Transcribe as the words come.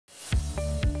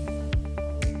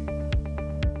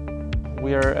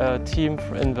We are a team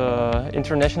in the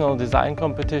international design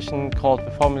competition called the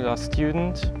Formula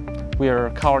Student. We are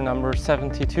car number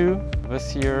 72.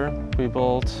 This year we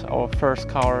built our first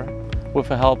car with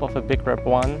the help of a BigRep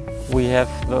ONE. We have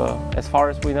as far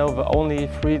as we know, the only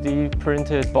 3D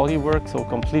printed bodywork, so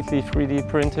completely 3D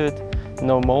printed,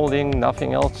 no molding,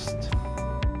 nothing else.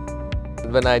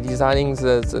 When I designing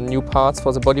the new parts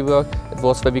for the bodywork, it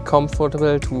was very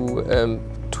comfortable to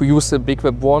use the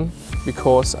BigRep ONE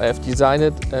because I have designed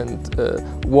it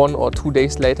and 1 or 2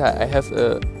 days later I have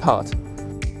a part.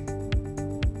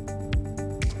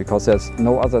 Because there's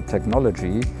no other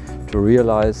technology to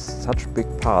realize such big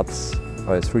parts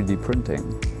by 3D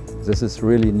printing. This is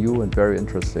really new and very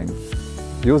interesting.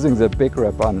 Using the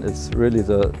BigRep ONE is really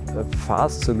the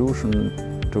fast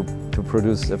solution to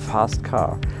produce a fast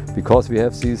car, because we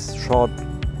have these short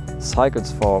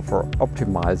cycles for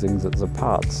optimizing the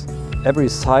parts. Every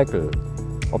cycle,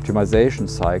 optimization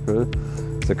cycle,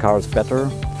 the car is better,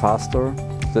 faster.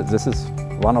 This is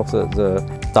one of the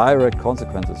direct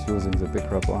consequences using the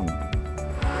BigRep ONE.